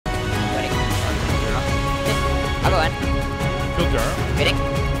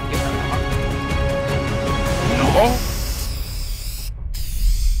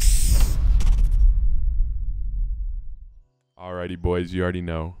Alrighty, boys, you already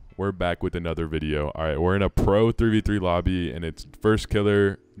know. We're back with another video. Alright, we're in a pro 3v3 lobby, and it's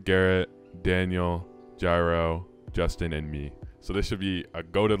Firstkiller, Garrett, Daniel, Gyro, Justin, and me. So this should be a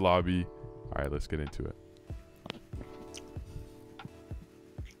goated lobby. Alright, let's get into it.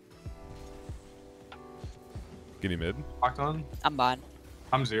 Guinea mid. Locked on. I'm behind.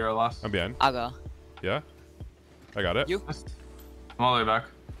 I'm zero last. I'm behind. I'll go. Yeah? I got it. You? I'm all the way back.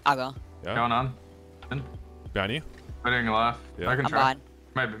 I'll go. Yeah? Going on. Behind you? Putting left. Yeah. I can I'm try. behind.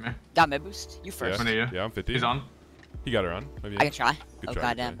 Might be me. Got mid boost. You first. One of you. Yeah, I'm 50. He's on. He got her on. Maybe. I can try. Good Oh try,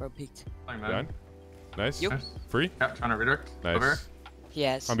 goddamn, good bro peeked. Playing mid. Behind. Nice. You? Nice. Free? Yeah, trying to redirect. Nice. Over. He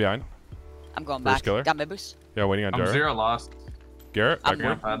has. I'm behind. I'm going back. Firstkiller. Got mid boost. Yeah, waiting on I'm Gyro. zero lost. Garrett, back I'm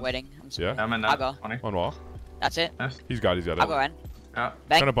here. Bad. waiting. I'm Yeah. Yeah, I'm in I'll that. go. 20. On wall. That's it. Nice. He's got it. I'll go in. Yeah.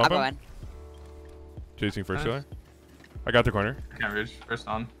 Bang. Tryna I'll bump go him? in. Chasing Firstkiller. I got the corner. I can't reach. First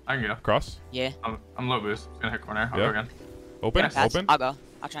on. I can go. Cross. Yeah. I'm low boost. Just gonna hit corner. I'll Yeah. go again. Open. Gonna pass. Open. I'll go.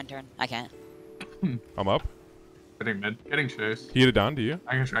 I'll try and turn. I can't. I'm up. Hitting mid. Getting chase. He hit it down to you.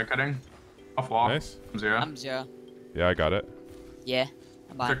 I can try cutting. Off wall. Nice. I'm zero. I'm zero. Yeah, I got it. Yeah.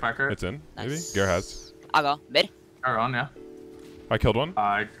 I'm behind. Quick backer. It's in. Maybe. Nice. Garrett has. I'll go. Mid. Are on, yeah. I killed one.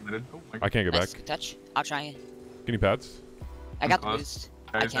 I committed. Oh my I can't get Nice. back. Good touch. I'll try and. Guinea pads. I got the close. boost.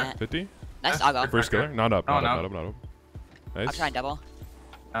 Yeah, I he's there. can't. 50. Nice. Nice. I'll go. Good. Firstkiller. Not up. No, Not up. no. Not up. Not up. Nice. I'll try and double.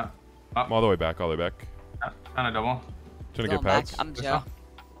 Yeah. I'm all the way back. All the way back. Yeah. Trying to double. Trying to Going get back. pads. I'm Good zero. stuff.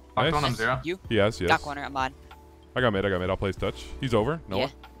 Locked on. I'm Nice. zero. You? He has. Yes. Got corner. I'm behind. I got mid. I got mid. I'll play his touch. He's over. No Yeah.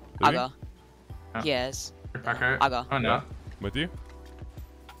 one. I'll Did he? go. Yeah. Yes. Quick backer. I'll go. Oh no. Yeah. With you.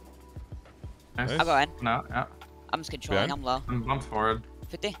 Nice. Nice. I'll go in. No, yeah. I'm just controlling. Behind? I'm low. I'm bumped forward.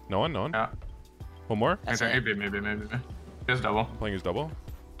 50. No one. No one. Yeah. One more. That's Okay, it. maybe. Just double. I'm playing his double.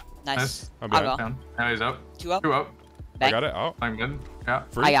 Nice. I'm I'll behind. go. Down. Now he's up. Two up. Two up. I Bang. got it. Out. Playing good. Yeah.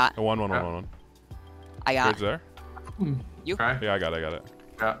 Free. I got- A one. Yeah. I got. Bird's there. You? Try. Yeah, I got it.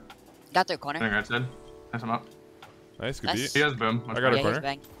 Yeah. Got their corner. Getting right side. Nice, I'm up. Nice. Good Nice. He beat. has boom. I got a Yeah, corner. he's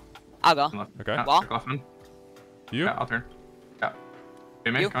bang. I'll go. Okay. Yeah, Wall. check left one. You. Yeah, I'll turn. Yeah.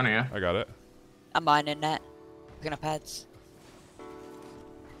 Hey, me. You. Going to you. I got it. I'm behind in net. Looking at pads.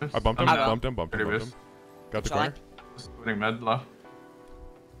 I bumped him. I'll go. Bumped him. Bumped him. Pretty Bumped him. Got the Controlling. corner. Just putting mid low.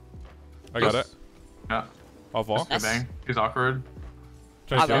 I got it. Yeah. Off wall. Just good Nice. bang. He's awkward.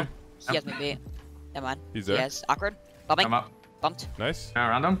 Trying I'll to go. kill. He has me beat. Never mind. He's there. Yes. Awkward. Bumping. I'm up. Bumped. Nice. Yeah,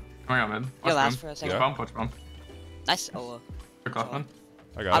 around him. Coming out mid. You'll Watch last boom. for a second. Yeah. Bump, watch bump. Nice. Oh. Quick left one.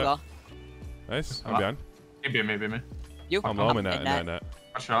 I I'll got it. go. Nice. I'm Up. behind. Maybe. You? I'm low. I'm in in that. In net. that.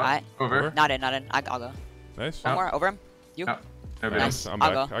 Watch shot. Alright. Over. Over. Not in. I'll go. Nice. One more. Over him. You? Yeah. Maybe. Nice. I'm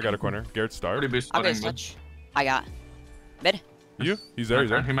I'll back. go. I got a corner. Garrett Pretty start. boost I'll get his splitting mid. touch. I got. Mid. You? He's there. He's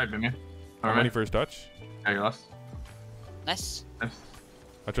there. He might be me. I'm Over ready me. for his touch. Yeah, you lost. Nice. Nice.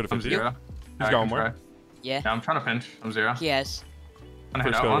 I tried to I'm 50. zero. He's got one more. Yeah. Yeah, I'm trying to pinch. I'm zero. He has. I'm gonna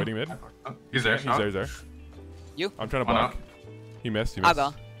hit Firstkiller out one. waiting mid. He's there. He's there. He's there. You? I'm trying to One block. up. He missed. He I'll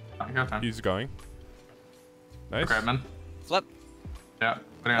missed. go. You got time. He's going. Nice. Okay, man. Flip. Yeah.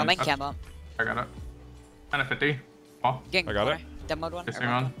 Putting on Bumping. touch. Cam up. I got it. Kind of 50. Oh. Getting I got corner. Demoed one. Kissing or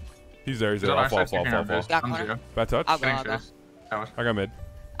on. one. He's there. He's He's there. on Off our wall. side, Fall. taking Fall. our Fall. boost. Got I'm corner. zero. Bad touch. I'll go. Getting I'll go. chase. Yeah, watch. I got mid.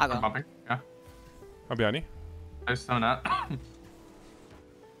 I'll go. I'm bumping. Yeah. I'm behind you. Nice. Throwing that.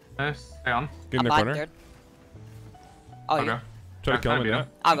 Nice. Stay on. Get in I'm the behind corner. third. Oh, Okay. you. Try to kill him in beat that.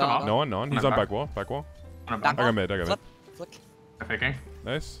 I'll go. I'll go. No one. No one. He's I'm on back. back wall. Back wall. On a Back bump. I got mid. I got mid. Flip. Flick. Faking.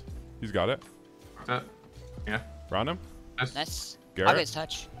 Nice. He's got it. That's it. Yeah. Round him. Nice. Nice. I'll Garrett. get his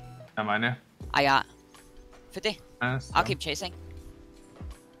touch. Am I near? I got 50. Nice. I'll keep chasing.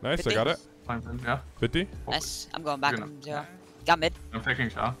 Nice. I 50. got it. Fine, fine, yeah. 50. Nice. I'm going back. Good I'm zero. Got mid. I'm faking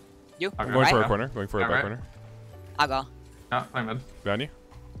shot. You? Okay. I'm going for Right. a corner. Going for a Yeah, back right. corner. I'll go. Yeah, play mid. Behind you.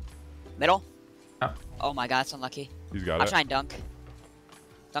 Middle. Yeah. Oh my god, it's unlucky. He's got I'll it. try and dunk.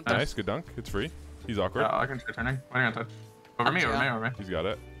 Dunk him. Nice. Good dunk. It's free. He's awkward. Yeah, I can try turning. Waiting on touch. Over I'm me, over zero. me, over me. He's got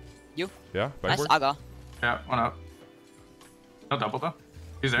it. You? Yeah. Nice. Backward. I'll go. Yeah, one up. No double though.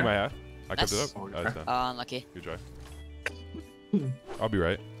 He's In there. my hat. I kept it Nice. up. Oh, That's okay. done. Unlucky. Good try. I'll be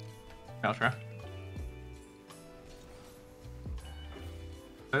right. Yeah, I'll try.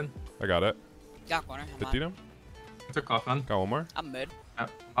 Good. I got it. Got corner. I'm 50 on. him. Took off then. Got one more. I'm mid. Yeah,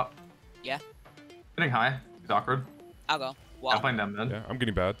 up. Yeah. Hitting high. He's awkward. I'll go. Yeah, Wall. playing down mid. Yeah. I'm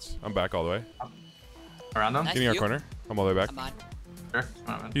getting bads. I'm back all the way. Around him. Nice. Getting our You? corner. I'm all the way back. I'm on. Sure.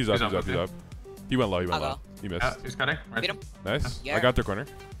 Come on, man. He's up. He's up. with He's you. up. He went low. He went I'll low. go. He missed. Yeah, he's cutting. Right. Beat him. Nice. Yeah. I got their corner.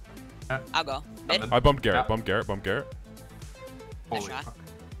 I'll go. Mid. Mid. I bumped Garrett. Yeah. Bumped Garrett. Bumped Garrett. Nice Holy shot. fuck.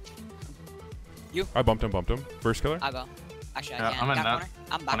 I bumped him. Bumped him. Firstkiller. I'll go. Actually, Yeah, I can't. I'm in Got that. corner.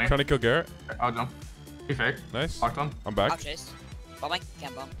 I'm back. Funny. Trying to kill Garrett. I'll jump. He fake. Nice. Locked on. I'm I'll back. chase. Bumping.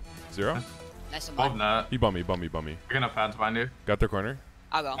 Can't bump. 0. Nice and 12 mine. net. He bummed me, bummed me, bummed me. Picking up pads behind you. Got their corner.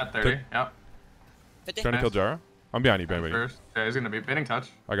 I'll go. At 30. Yep. 50. Trying to kill Jara. I'm behind you, behind you. First. Yeah, he's gonna be baiting touch.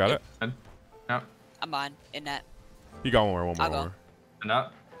 I got it. And, yep. I'm on. In net. He got one more, one more, I'll one go. more. And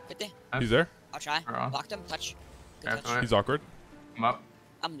up. 50. He's there. I'll try. We're on. Blocked him. Touch. Good Yeah, touch. throw it. He's awkward. I'm up.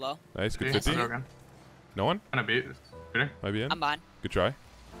 I'm low. Nice, good Let's 50. go again. No one? Kinda beat. Shooting. Might be in. I'm on. Good try.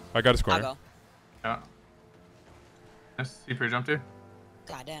 I got his I'll corner. go. Yeah. Nice. He pre-jumped you.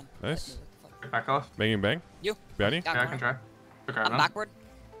 God damn. Nice. Back off. Bang and bang. You. Behind you. Got Yeah, I corner. can try. Okay, I'm man. backward.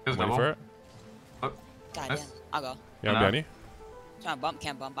 His I'm waiting double. for it. Look. God Nice. damn. I'll go. Yeah, I'm No. behind you. Trying to bump.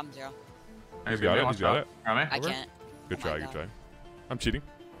 Can't bump. I'm 0. He's got it, he's got it. Got me? I Over? can't. Good Oh my try, good God. try. I'm cheating.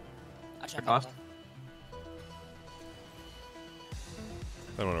 I'll try Good bump. cost.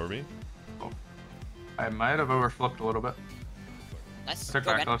 That went over me. I might have overflipped a little bit. Nice. Took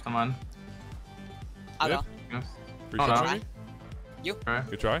Go back again. left on mine. I'll Good. go. Yes. Free Oh, shots no. maybe? You. Okay.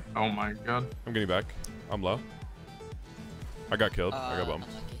 Good try. Oh my god. I'm getting back. I'm low. I got killed. I got bumped.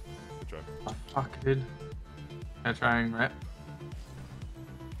 Unlucky. Good try. Oh, fuck, dude. Yeah, trying right.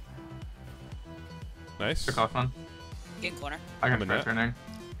 Nice. Took off one. Getting corner. I I'm can in try net. turning.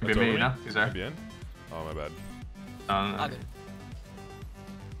 Could be That's me, over you me. know? He's there. Might be in. Oh, my bad. No, no, I'll no. go.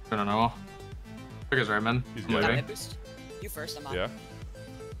 I don't know. Took his right, man. He's I'm good. Got leaving. mid boost. You first. I'm on. Yeah. And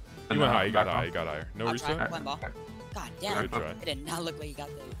You went then high. You got back high. off. You got higher. No I'll try. reset. One ball. God damn. Good try. It did not look like you got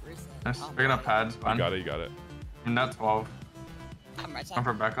the reset. Nice. Oh, Picking up my God. pads. You Fine. got it. You got it. I'm net 12. I'm right I'm side.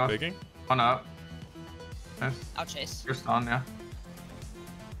 for back off. Faking? One up. Nice. I'll chase. You're stunned, yeah.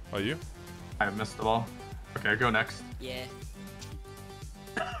 Oh, you? I missed the ball. Okay, go next. Yeah.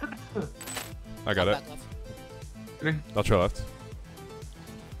 I got it. Back left. Shooting. I'll try left.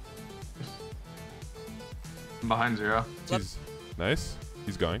 I'm behind 0. Flip. He's nice.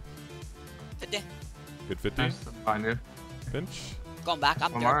 He's going. 50. Good 50. Nice. I'm behind you. Pinch. Going back.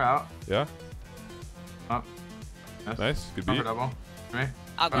 I'm One more third. out. Yeah. Up. Nice. Nice. Good One beat. for double. Me.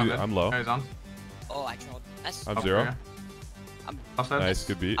 I'll go. Good. I'm low. Yeah, he's on. Oh, I trolled. Nice. I'm Up 0. for you. I'm Offside. Nice.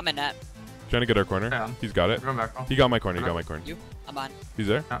 Good beat. I'm in net. Trying to get our corner. Yeah. He's got it. Going back off. He got my corner. He got my corner. You. I'm on. He's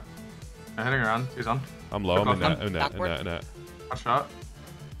there. I'm hitting around. He's on. I'm low. I'm in Took off net. one. In net. In Backward. net. In net. One shot.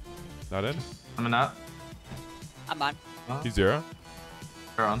 Not in. I'm in that. I'm on. He's 0.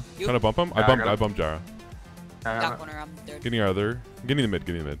 They're on. You. Trying to bump him. Yeah, I got I it. bumped Jara. Yeah, I have Got it. corner. I'm third. Getting our other. Getting the mid.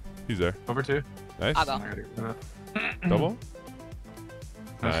 Getting the mid. He's there. Over 2. Nice. I'll go. I gotta get rid of it. Double.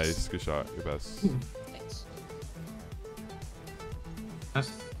 Nice. Nice. Good shot. Good pass. Thanks.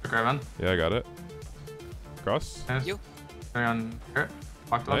 Nice. Took right, man. Yeah, I got it. Cross. Nice. You. Going on here.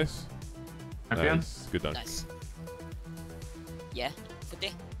 Locked up. Nice. Champion. Nice. Good dunk. Nice. Yeah.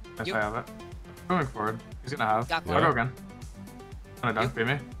 50. Nice, You. I have it. Going forward. He's gonna have. Got I'll corner. go again. Gonna dunk, beat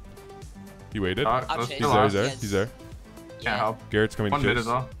me. He waited. Shot, I'll close. chase. He's Still there. off. He's there. Yes. He's there. Can't Yeah. help. Garrett's coming One to mid chase. as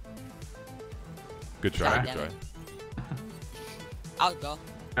well. Good try. God Good damn try. I'll go.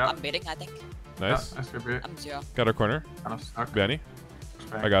 Yeah. I'm baiting, I think. Nice. Yeah, nice good beat. I'm 0. Got our corner. Kind of stuck. Vanny.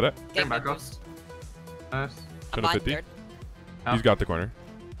 Bang. I got it. Getting back mid up. boost. Nice. I'm Trying to on 50. third. Yeah. He's got the corner.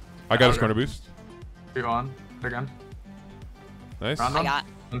 I got his corner boost. Keep on. Again. Nice. Round I one. got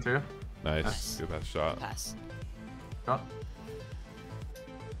 1, 2. Nice. Nice. Good pass shot. pass. Shot.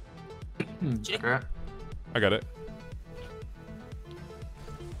 Cheating. Okay. I got it.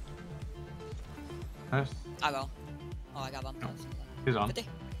 Nice. I'll go. Oh, I got bumped. He's on. 50.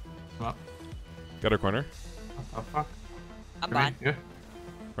 Come up. Got our corner. What the fuck? I'm Give me- behind. Yeah.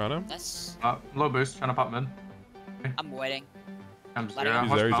 Round him. Nice. Low boost. Trying to pop mid. I'm waiting. I'm Let him zero. He's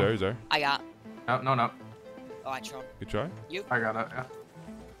Watch there. He's pump. there. He's there. I got. No, no. Oh, I trolled. Good try. I got it. Yeah.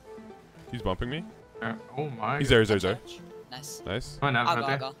 He's bumping me. Yeah. Oh my. He's there. He's there. He's there. Touch. Nice. Nice. Come on, I'll go.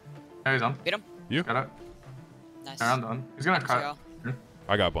 50. I'll go. Yeah, he's on. Beat him. You. Got it. Nice. Around on. He's gonna I'm cut. 0.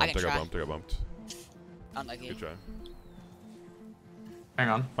 I got bumped. I can got try. bumped. I got bumped. Unlucky. Good try. Hang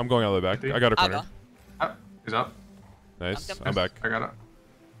on. I'm going all the way back. 50. I got a I'll corner. go. Up. He's up. Nice. Dunked him. I'm back. I got it.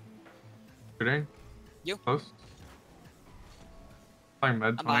 Shooting. You. Close. Playing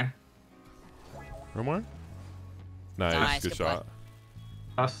mid. I'm 20. on. One more. Nice. Nice, Good good play. shot.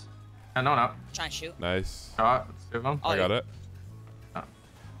 Us. And no one up. Try and shoot. Nice. Shot. Let's do them. Oh, I got it.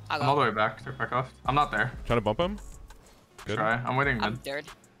 I'll I'm all the go. way back. Took back off. I'm not there. Trying to bump him. Good. Try. I'm waiting I'm mid. third.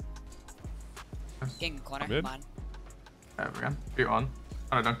 Getting corner. Mid. I'm on. There we go. Beat one.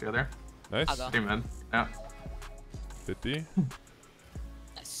 Trying to dunk the other. Nice. I'll go. Team mid. Yeah. 50.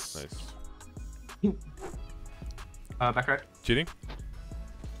 Nice. Nice. Back right. Cheating.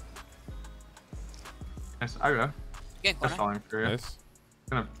 Nice. I go. Getting Just corner. falling through. Nice.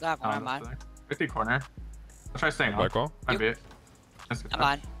 Gonna. Got corner. I'm that's on. the thing. 50 corner. I'll try staying on. Back wall. I You. beat. Nice good I'm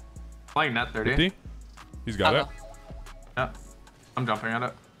touch. on. Playing net 30. 50. He's got I'll it. go. Yeah. I'm jumping at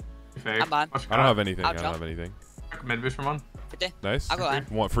it. You fake. I'm on. Watch I don't have anything. I I'll don't jump. have anything. Mid boost from one. 50. Nice. I'll go on.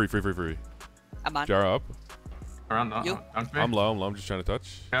 One free. I'm on. Jaro up. Around down. You. Down to me. I'm low. I'm just trying to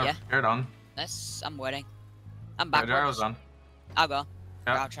touch. Yeah. You're done. Nice. I'm waiting. I'm Yeah, backwards. Jaro's done. I'll go.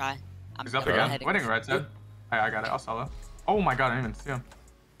 Yeah. Or I'll try. I'm He's up definitely again. heading. Waiting right side. Hey, I got it. I'll solo. Oh my god, I didn't even see him.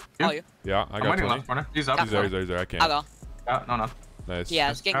 Oh, you? Yeah, I I'm got waiting 20. left corner. He's up. Got He's there. I can't. I'll go. Yeah, no. Nice. He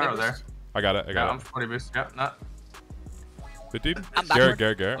has getting Jaro mid there. boost. I got it. Yeah, I'm it. 40 boost. Yep, not. 50. I'm backward.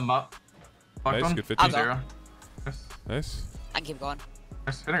 Garrett. I'm up. Blocked Nice, one. good 50. I'll go. 0. Yes. Nice. I can keep going.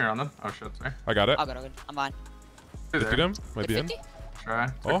 Nice. Hitting around them. Oh shit, sorry. I got it. I'll go. I'm on. 50 them. Might be Good in. 50? Try.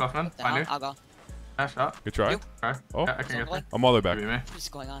 Oh. Check left man. What the Find hell? you. I'll go. Yeah, shot. Good try. You. Try. Oh. Yeah, I can get there. I'm all the way back. Give me. What's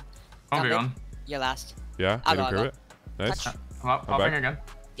going on? I'll be Jump on. in. You're last. Yeah. I'll Didn't go, curve I'll it. Nice. Touch. I'm up. I'm Popping back. again.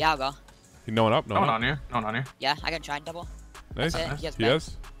 Yeah, I'll go. No one up. No No one one up. on you. No one on you. Yeah, I can try and double. Nice. That's it. He has He bang.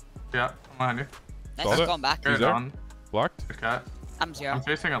 has. Yeah, I'm behind you. Nice. Solid. Going back. He's You're there. down. Blocked. Good cat. I'm 0. I'm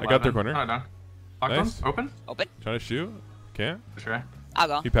chasing 11. got their corner. No, down. Locked Nice. one. Open. Open. Trying to shoot. Can't. For sure. I'll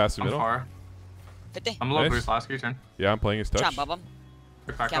go. He passed the I'm middle. far. 50. I'm low Nice. boost last key turn. Yeah, I'm playing his Try touch. and bump him.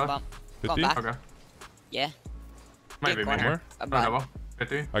 Quick back Can't left. bump. Going 50. back. Okay. Yeah. Might Good be me corner. here. I'm No on. double.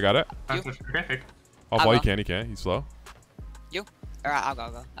 50. I got it. You. Okay, fake. I'll I'll ball. He go. can't. He's slow. You. Alright, I'll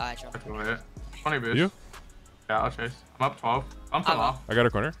go. Alright, sure. That's about it. 20 boost. You. Yeah, I'll chase. I'm up 12. I'm still I'll go. off. I got a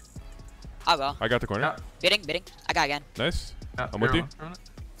corner. I'll go. I got the corner. Yeah. Bidding. I got again. Nice. Yeah, I'm with you.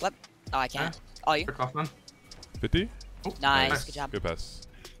 Flip. Oh, I can't. Yeah. Oh, you. Quick left man. 50. Oh, Nice. Good job. Good pass.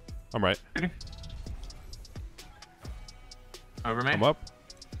 I'm right. Over me. I'm up.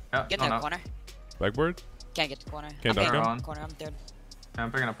 Yeah, Get in no, the corner. Backboard. Can't get the corner. Can't I'm dunk getting him. the corner. I'm third. Yeah,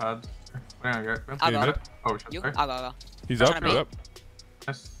 I'm picking up pads. What are you gonna get? I'll Any go. minute. Oh shit, You. sorry. I'll go. He's Trying up. to He's beat. up.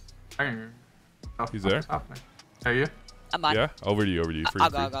 Yes. I can... Oh, He's fuck there. is happening? Hey, you. I'm on. Yeah. Over to you. Free. I'll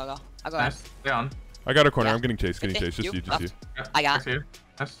free. go. I'll go. Nice. Stay on. I got a corner. Yeah. I'm getting chased. 50. Just You. you. Left. You. Yeah, I got. see you.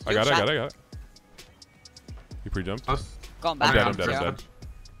 Yes. I got shot. it. He pre-jumped. Close. Going I'm back. dead. I'm I'm dead. 0. I'm dead.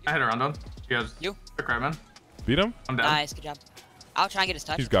 I hit around one. He has You. quick right man. Beat him. I'm dead. Nice. Good job. I'll try and get his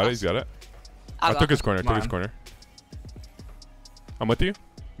touch. He's got it. Close. He's got it. I'll I go. took his corner. Mine. I'm with you.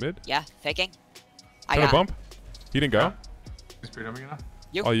 Mid. Yeah. Faking. I Trying got. to bump. He didn't go. Yeah. He's pre-jumping now.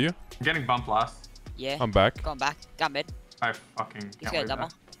 You. All you. I'm getting bumped last. Yeah. I'm back. Going back. Got mid. I fucking He's can't got a wait double.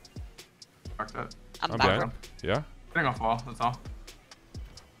 that. Fuck that. I'm I'm back. back. Yeah. Hitting off wall, that's all.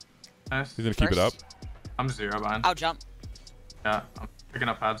 Nice. He's gonna keep it up. First. I'm 0 behind. I'll jump. Yeah, I'm picking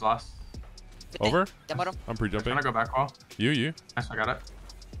up pads last. 50. Over. Demo him. I'm I'm pre-jumping. gonna go back wall. You. Nice, I got it.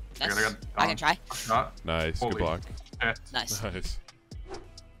 Nice. I got I can try. Shot. Nice. Holy Good block. shit. Nice. Nice.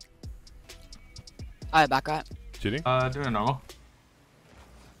 Alright, back right. Cheating. Doing a normal.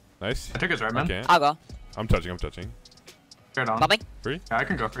 Nice. I took his right I man. can't. I'll go. I'm touching. Straight on. Bumping. Free. Yeah, I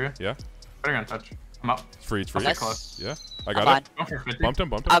can go for you. Yeah. Putting on touch. I'm up. It's free. It's free. Okay. Nice. close. Yeah. I I'm got on. it. Go for 50. Bumped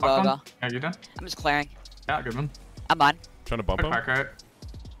him. I'll go. Bumped I'll one. go. Yeah, you done? I'm just clearing. Yeah, good one. I'm on. Trying to bump Quick him. back right.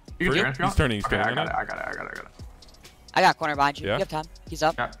 You Free? can turn if you He's want. turning. He's Okay, turning. I got it. I got corner behind you. Yeah. You have time. He's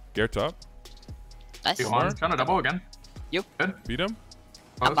up. Yeah. Garrett's up. Nice. Beat one. Trying to double again. You. Good. Beat him.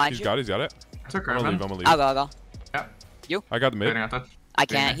 I'm Close. behind He's you. got it. He's got it. I took I'm right gonna man. leave. I'm gonna leave. I'll go. Yeah. I got the mid. Waiting on touch. I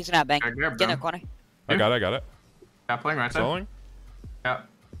can't. He's gonna have bang. Okay, grab Get in the him. corner. I got it. Yeah, playing right side. Stalling. Yeah.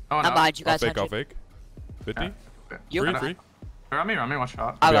 Oh, I'm no. behind you I'll guys. fake. 100. 50. Yeah. You. Free. Got Free. it. Run me, one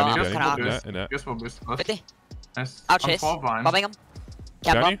shot. I'll Yeah, go. I I'm need just that. gonna We'll out. boost. In that. Guess we'll boost close. 50. Nice. I'll I'm chase. 12 behind. Bumping him.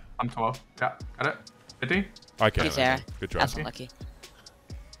 Can't Johnny. bump. I'm 12. Yeah, got it. 50. I can't. He's there. Good job. That's unlucky.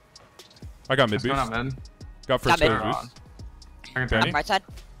 I got mid Just going boost. up mid. Got first mid. killer They're boost. on. I can Danny? turn. I'm right side.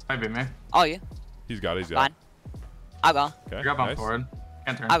 Might be me. All you. He's got it. He's got Fine. it. I'll go. Okay. I got bumped Nice. forward.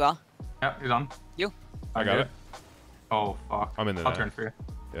 Can't turn. I'll go. Yeah, he's on. You. I got it. Oh, fuck. I'm in the I'll net. turn for you.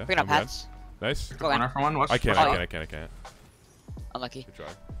 Yeah. Picking up I'm good. hats. Nice. The Go in. corner for one. Watch. I can't. watch I out. can't. Unlucky. Good try.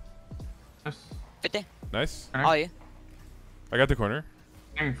 Just 50. Nice. turning. All you. I got the corner.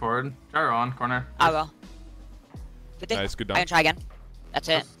 Hanging forward. Gyro on. Corner. I'll go. 50. Nice. Good I can dunk. try again. That's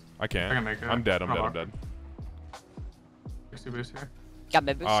it. I can't. I can make it. I'm dead. I'm No dead. I'm block. dead. 60 boost here. Got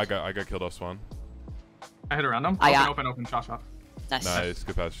mid boost. Oh, I got killed off spawn. I hit around him. I got- Open. Shot. Nice. Nice.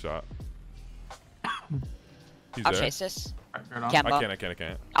 Good pass shot. He's I'll there. chase this. Right, right on. Can't I bump.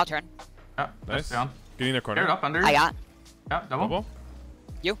 can't. I'll turn. Yeah, Nice. nice. Down. Getting their Clear corner. it up under. I got. Yeah, double. Double.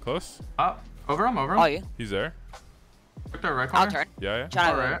 You. Close. Up. Over him. All you. He's there. Quick to right corner. I'll turn. Yeah.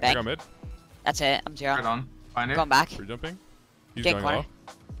 Trying to Alright. I bang. got mid. That's it. I'm Right 0. on. Find it. Going back. Free jumping. He's Get going corner. low.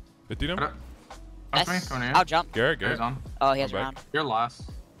 50 him. Got it. Watch me. Nice. Coming in. I'll jump. Garrett. He's on. Oh, he has I'm back. round. You're last.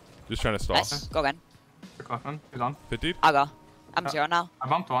 Just trying to stall. Nice. Go again. Quick left one. He's on. 50. I'll go. I'm Yeah. 0 now. I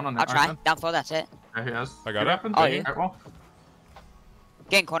bumped one on the I'll try. right Down 4. That's it. side. Yeah, he has. I got Good it. weapon. Oh, you. Right wall.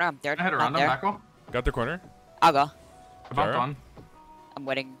 Get in corner. I'm 3rd. I hit Not around him. there. Back wall. Got the corner. I'll go. I bumped Gyro. one. I'm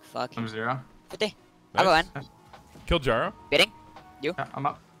waiting. Fuck. I'm 0. 50. I'll go in. Nice. Kill Gyro. Waiting. Yeah, I'm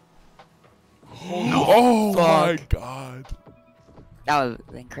up. Oh my Fuck. god. That would have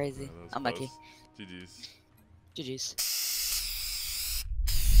been crazy. Yeah, that was Unlucky. close. GG's. GG's.